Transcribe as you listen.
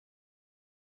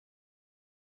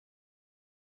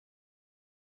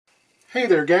Hey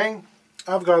there, gang.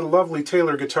 I've got a lovely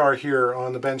Taylor guitar here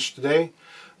on the bench today.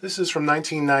 This is from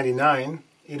 1999.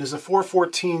 It is a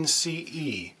 414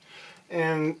 CE.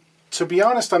 And to be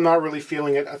honest, I'm not really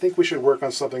feeling it. I think we should work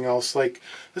on something else, like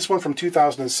this one from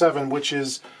 2007, which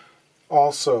is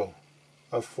also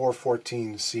a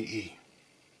 414 CE.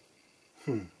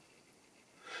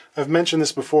 I've mentioned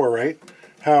this before, right?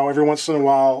 How every once in a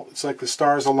while it's like the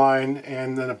stars align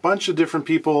and then a bunch of different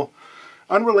people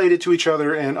unrelated to each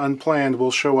other and unplanned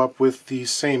will show up with the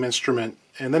same instrument,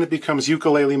 and then it becomes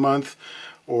ukulele month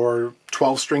or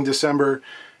 12-string December.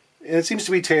 And it seems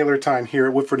to be Taylor time here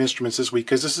at Woodford Instruments this week,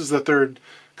 because this is the third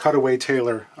cutaway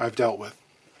Taylor I've dealt with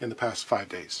in the past 5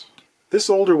 days. This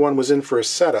older one was in for a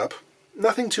setup,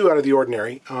 nothing too out of the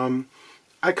ordinary.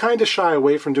 I kind of shy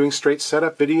away from doing straight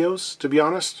setup videos, to be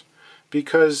honest,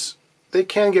 because they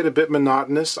can get a bit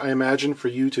monotonous, I imagine, for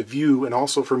you to view and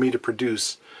also for me to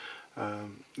produce.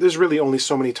 There's really only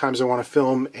so many times I want to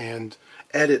film and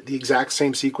edit the exact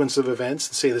same sequence of events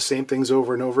and say the same things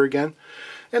over and over again.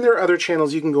 And there are other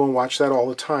channels you can go and watch that all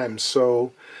the time.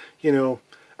 So, you know,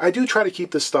 I do try to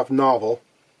keep this stuff novel,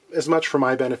 as much for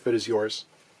my benefit as yours.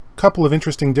 Couple of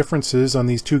interesting differences on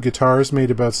these two guitars made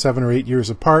about 7 or 8 years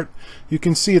apart. You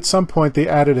can see at some point they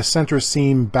added a center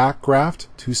seam back graft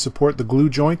to support the glue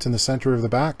joint in the center of the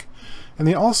back. And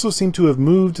they also seem to have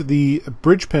moved the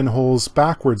bridge pin holes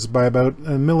backwards by about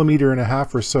 1.5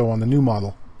 millimeters or so on the new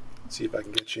model. Let's see if I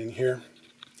can get you in here.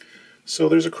 So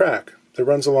there's a crack that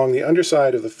runs along the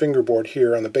underside of the fingerboard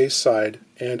here on the bass side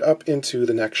and up into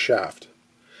the neck shaft.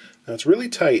 Now it's really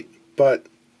tight, but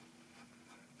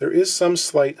there is some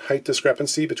slight height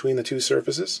discrepancy between the two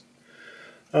surfaces.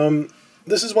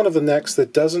 This is one of the necks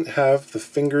that doesn't have the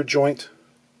finger joint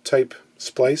type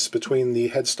splice between the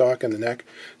headstock and the neck.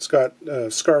 It's got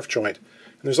a scarf joint.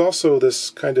 And there's also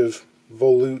this kind of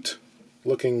volute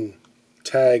looking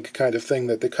tag kind of thing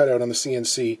that they cut out on the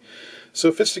CNC. So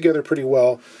it fits together pretty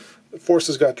well. The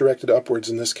forces got directed upwards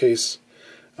in this case.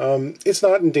 It's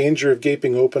not in danger of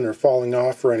gaping open or falling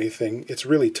off or anything. It's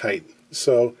really tight.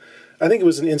 So I think it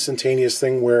was an instantaneous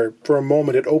thing where for a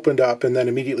moment it opened up and then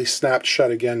immediately snapped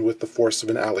shut again with the force of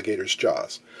an alligator's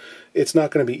jaws. It's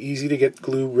not going to be easy to get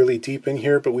glue really deep in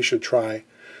here, but we should try.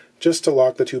 Just to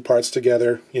lock the two parts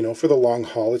together, you know, for the long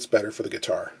haul, it's better for the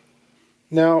guitar.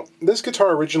 Now, this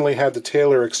guitar originally had the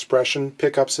Taylor Expression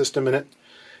pickup system in it,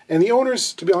 and the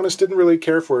owners, to be honest, didn't really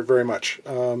care for it very much.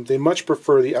 They much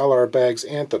prefer the LR Baggs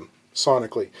Anthem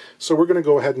sonically, so we're going to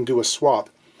go ahead and do a swap.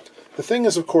 The thing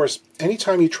is, of course,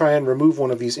 anytime you try and remove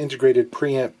one of these integrated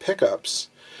preamp pickups,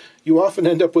 you often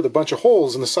end up with a bunch of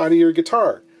holes in the side of your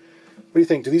guitar. What do you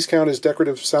think? Do these count as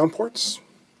decorative sound ports?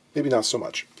 Maybe not so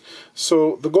much.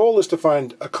 So the goal is to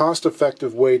find a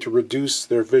cost-effective way to reduce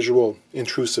their visual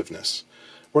intrusiveness.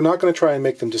 We're not going to try and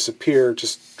make them disappear,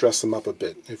 just dress them up a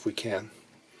bit if we can.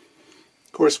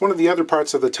 Of course, one of the other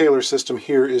parts of the Taylor system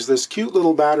here is this cute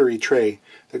little battery tray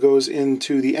that goes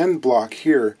into the end block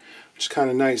here, which is kind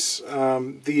of nice.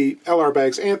 The LR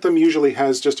Baggs Anthem usually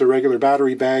has just a regular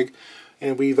battery bag,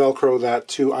 and we Velcro that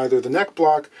to either the neck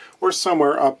block or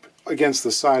somewhere up against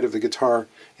the side of the guitar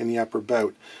in the upper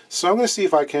bout. So I'm going to see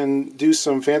if I can do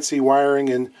some fancy wiring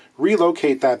and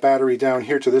relocate that battery down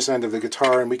here to this end of the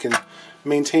guitar, and we can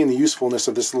maintain the usefulness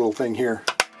of this little thing here.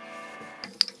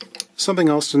 Something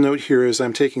else to note here as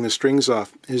I'm taking the strings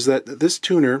off is that this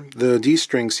tuner, the D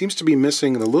string, seems to be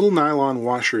missing the little nylon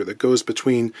washer that goes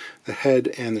between the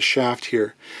head and the shaft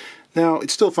here. Now,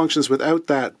 it still functions without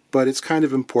that, but it's kind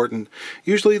of important.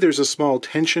 Usually there's a small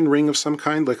tension ring of some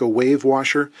kind, like a wave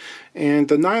washer, and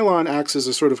the nylon acts as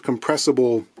a sort of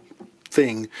compressible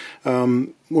thing.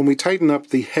 When we tighten up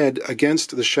the head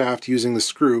against the shaft using the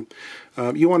screw,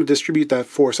 you want to distribute that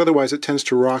force, otherwise it tends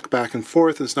to rock back and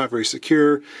forth and it's not very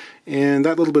secure, and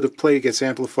that little bit of play gets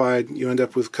amplified. You end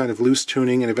up with kind of loose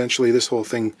tuning, and eventually this whole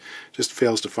thing just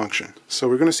fails to function. So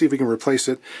we're going to see if we can replace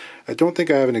it. I don't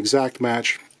think I have an exact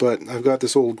match, but I've got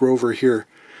this old Grover here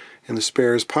in the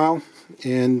spares pile,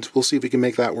 and we'll see if we can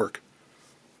make that work.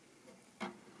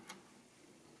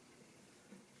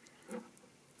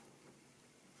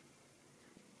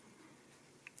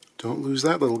 Don't lose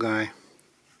that little guy.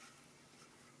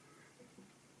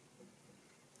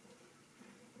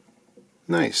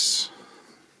 Nice.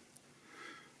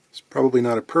 It's probably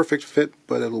not a perfect fit,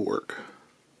 but it'll work.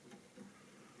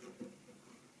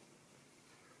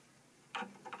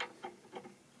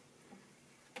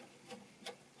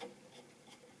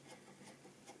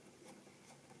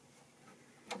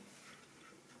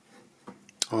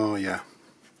 Oh yeah,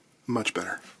 much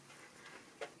better.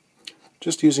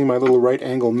 Just using my little right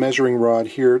angle measuring rod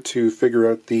here to figure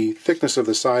out the thickness of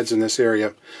the sides in this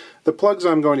area. The plugs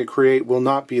I'm going to create will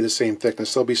not be the same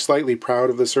thickness. They'll be slightly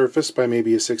proud of the surface by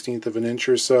maybe a 1/16 of an inch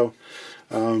or so.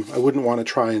 I wouldn't want to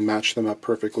try and match them up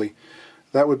perfectly.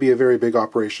 That would be a very big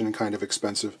operation and kind of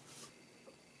expensive.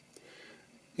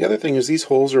 The other thing is these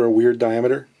holes are a weird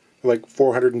diameter, like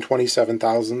 427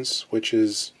 thousandths, which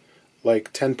is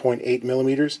like 10.8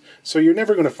 millimeters. So you're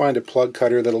never going to find a plug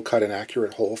cutter that'll cut an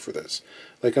accurate hole for this.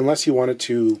 Like unless you wanted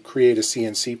to create a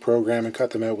CNC program and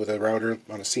cut them out with a router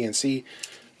on a CNC,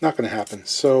 not going to happen.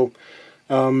 So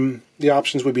the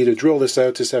options would be to drill this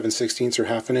out to 7/16 or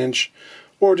half an inch,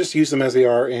 or just use them as they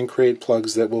are and create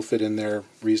plugs that will fit in there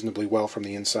reasonably well from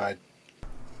the inside.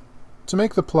 To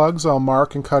make the plugs, I'll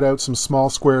mark and cut out some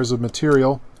small squares of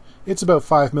material. It's about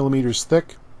 5 millimeters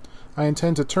thick. I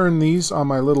intend to turn these on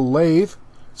my little lathe,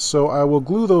 so I will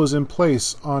glue those in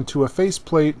place onto a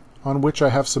faceplate on which I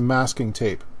have some masking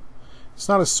tape. It's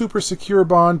not a super secure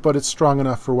bond, but it's strong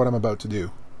enough for what I'm about to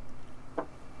do.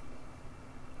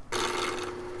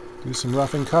 Do some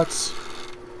roughing cuts.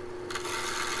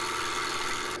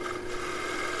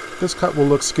 This cut will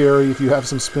look scary if you have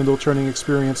some spindle turning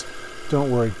experience. Don't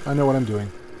worry, I know what I'm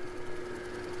doing.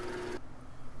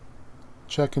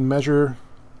 Check and measure.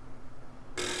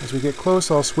 As we get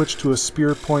close, I'll switch to a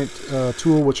spear point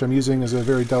tool, which I'm using as a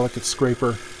very delicate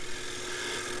scraper.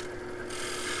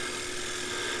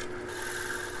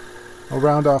 I'll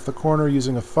round off the corner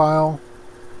using a file.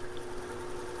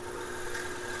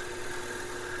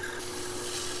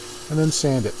 And then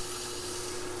sand it.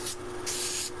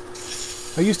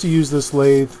 I used to use this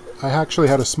lathe. I actually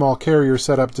had a small carrier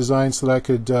set up designed so that I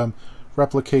could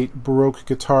replicate Baroque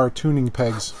guitar tuning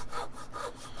pegs.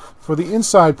 For the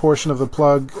inside portion of the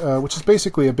plug, which is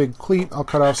basically a big cleat, I'll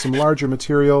cut off some larger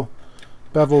material,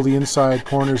 bevel the inside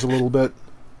corners a little bit.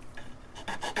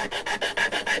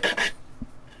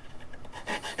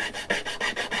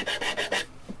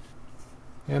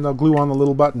 And I'll glue on the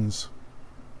little buttons.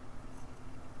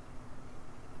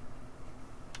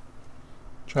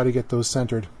 Try to get those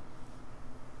centered.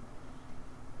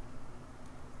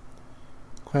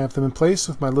 Clamp them in place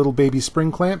with my little baby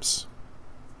spring clamps.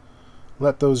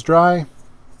 Let those dry.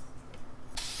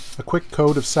 A quick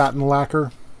coat of satin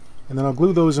lacquer, and then I'll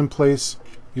glue those in place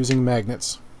using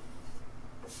magnets.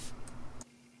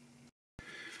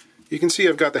 You can see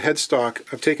I've got the headstock.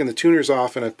 I've taken the tuners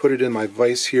off and I've put it in my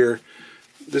vise here.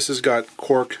 This has got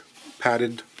cork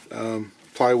padded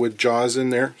plywood jaws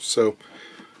in there, so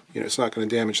it's not going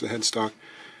to damage the headstock.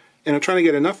 And I'm trying to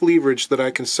get enough leverage that I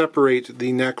can separate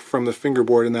the neck from the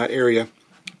fingerboard in that area.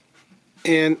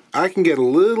 And I can get a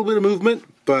little bit of movement,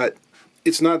 but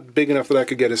it's not big enough that I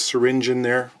could get a syringe in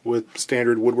there with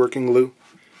standard woodworking glue.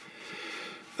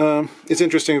 It's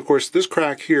interesting, of course, this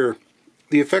crack here,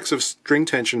 the effects of string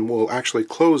tension will actually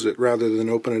close it rather than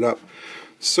open it up.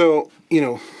 So,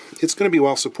 it's going to be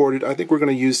well supported. I think we're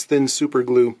going to use thin super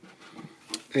glue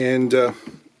and,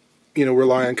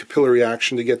 rely on capillary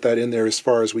action to get that in there as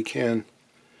far as we can.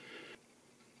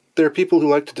 There are people who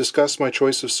like to discuss my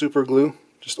choice of super glue.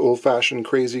 Just old-fashioned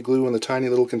crazy glue in the tiny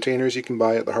little containers you can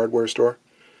buy at the hardware store.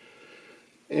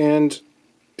 And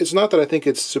it's not that I think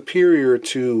it's superior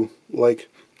to, like,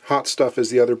 Hot Stuff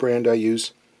is the other brand I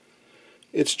use.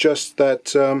 It's just that,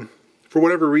 for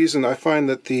whatever reason, I find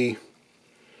that the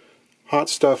Hot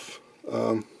Stuff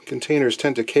containers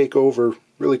tend to cake over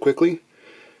really quickly.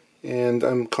 And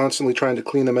I'm constantly trying to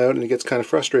clean them out, and it gets kind of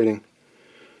frustrating.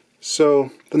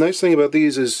 So, the nice thing about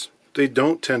these is they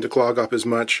don't tend to clog up as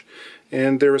much.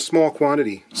 And they're a small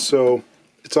quantity, so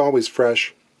it's always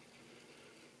fresh.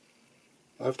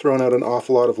 I've thrown out an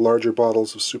awful lot of larger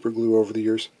bottles of super glue over the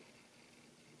years.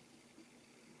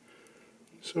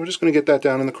 So we're just going to get that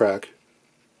down in the crack.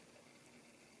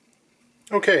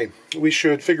 Okay, we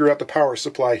should figure out the power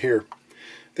supply here.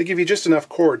 They give you just enough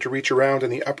cord to reach around in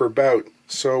the upper bout,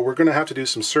 so we're going to have to do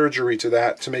some surgery to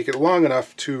that to make it long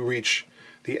enough to reach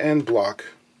the end block.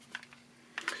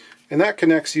 And that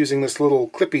connects using this little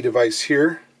clippy device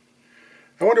here.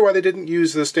 I wonder why they didn't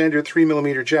use the standard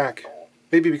 3mm jack.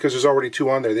 Maybe because there's already two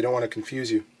on there, they don't want to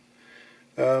confuse you.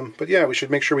 But yeah, we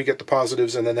should make sure we get the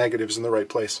positives and the negatives in the right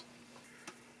place.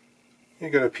 I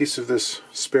got a piece of this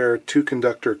spare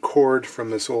 2-conductor cord from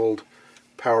this old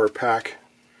power pack,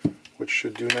 which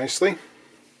should do nicely.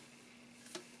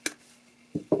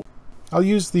 I'll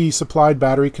use the supplied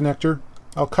battery connector.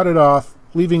 I'll cut it off,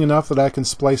 leaving enough that I can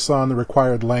splice on the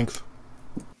required length.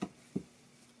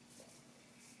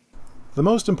 The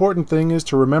most important thing is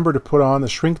to remember to put on the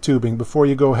shrink tubing before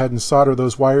you go ahead and solder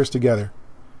those wires together.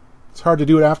 It's hard to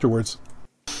do it afterwards.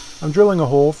 I'm drilling a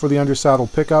hole for the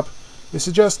undersaddle pickup. They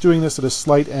suggest doing this at a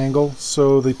slight angle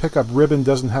so the pickup ribbon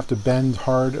doesn't have to bend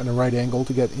hard at a right angle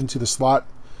to get into the slot.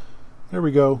 There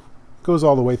we go. Goes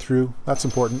all the way through. That's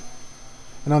important.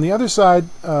 And on the other side,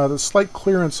 the slight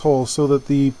clearance hole so that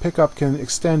the pickup can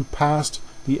extend past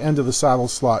the end of the saddle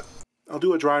slot. I'll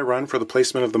do a dry run for the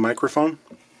placement of the microphone.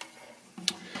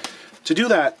 To do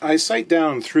that, I sight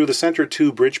down through the center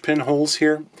two bridge pin holes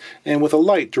here, and with a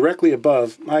light directly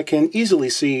above, I can easily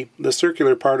see the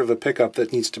circular part of the pickup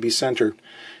that needs to be centered.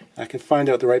 I can find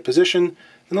out the right position,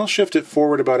 and I'll shift it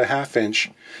forward about a ½ inch,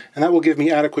 and that will give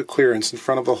me adequate clearance in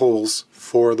front of the holes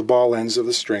for the ball ends of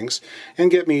the strings,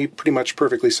 and get me pretty much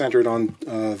perfectly centered on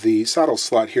the saddle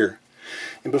slot here.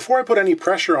 And before I put any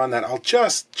pressure on that, I'll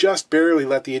just barely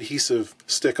let the adhesive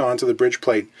stick onto the bridge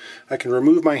plate. I can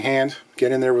remove my hand,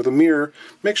 get in there with a mirror,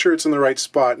 make sure it's in the right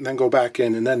spot, and then go back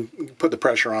in and then put the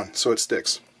pressure on so it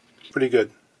sticks. Pretty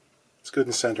good. It's good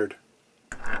and centered.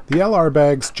 The LR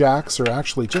bag's jacks are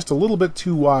actually just a little bit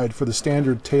too wide for the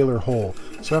standard Taylor hole,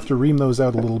 so I have to ream those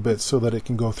out a little bit so that it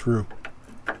can go through.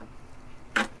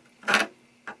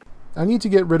 I need to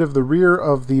get rid of the rear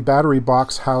of the battery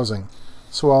box housing,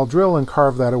 so I'll drill and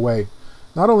carve that away.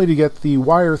 Not only to get the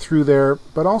wire through there,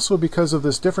 but also because of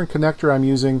this different connector I'm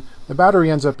using, the battery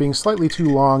ends up being slightly too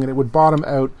long and it would bottom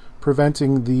out,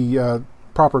 preventing the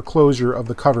proper closure of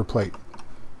the cover plate.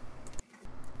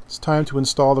 It's time to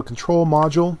install the control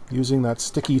module using that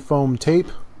sticky foam tape.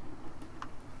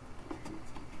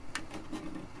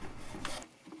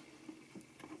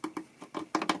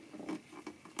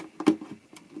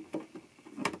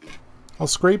 I'll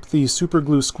scrape the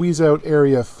superglue squeeze-out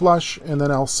area flush, and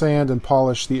then I'll sand and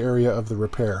polish the area of the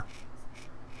repair.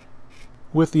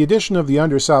 With the addition of the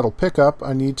undersaddle pickup,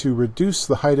 I need to reduce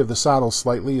the height of the saddle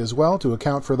slightly as well to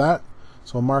account for that,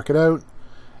 so I'll mark it out.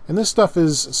 And this stuff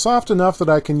is soft enough that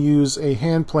I can use a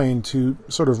hand plane to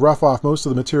sort of rough off most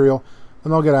of the material,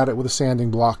 and I'll get at it with a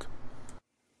sanding block.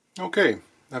 Okay,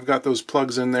 I've got those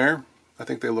plugs in there. I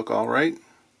think they look all right.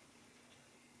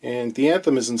 And the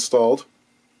Anthem is installed.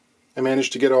 I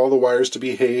managed to get all the wires to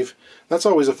behave. That's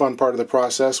always a fun part of the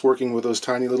process, working with those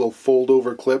tiny little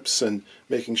fold-over clips and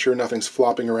making sure nothing's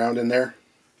flopping around in there.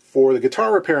 For the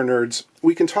guitar repair nerds,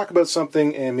 we can talk about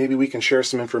something and maybe we can share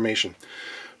some information.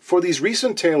 For these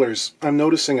recent Taylors, I'm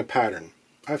noticing a pattern.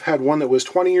 I've had one that was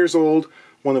 20 years old,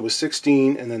 one that was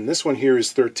 16, and then this one here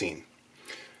is 13.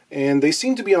 And they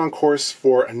seem to be on course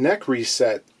for a neck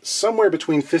reset somewhere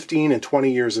between 15 and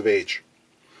 20 years of age.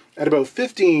 At about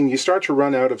 15, you start to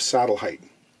run out of saddle height.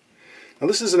 Now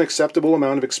this is an acceptable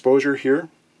amount of exposure here.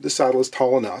 This saddle is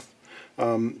tall enough,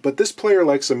 but this player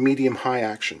likes a medium-high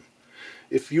action.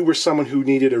 If you were someone who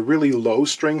needed a really low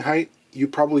string height, you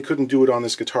probably couldn't do it on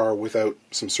this guitar without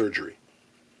some surgery.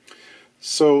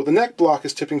 So the neck block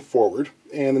is tipping forward,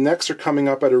 and the necks are coming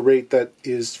up at a rate that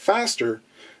is faster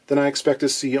than I expect to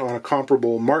see on a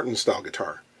comparable Martin-style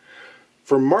guitar.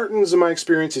 For Martins, in my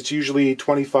experience, it's usually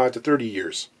 25 to 30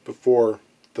 years before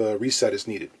the reset is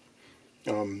needed,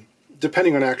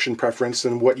 depending on action preference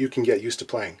and what you can get used to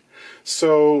playing.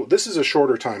 So this is a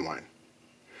shorter timeline.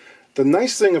 The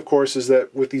nice thing, of course, is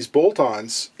that with these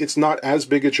bolt-ons, it's not as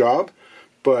big a job,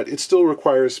 but it still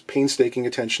requires painstaking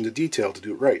attention to detail to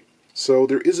do it right. So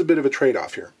there is a bit of a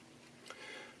trade-off here.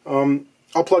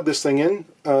 I'll plug this thing in.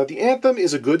 The Anthem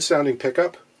is a good sounding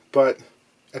pickup, but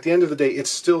at the end of the day, it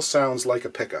still sounds like a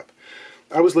pickup.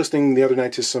 I was listening the other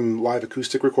night to some live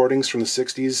acoustic recordings from the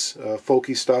 60s,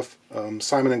 folky stuff,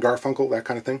 Simon and Garfunkel, that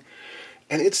kind of thing.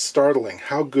 And it's startling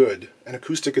how good an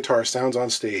acoustic guitar sounds on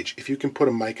stage if you can put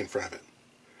a mic in front of it.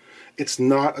 It's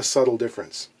not a subtle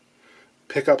difference.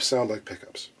 Pickups sound like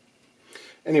pickups.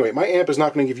 Anyway, my amp is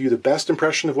not going to give you the best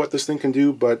impression of what this thing can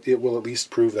do, but it will at least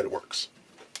prove that it works.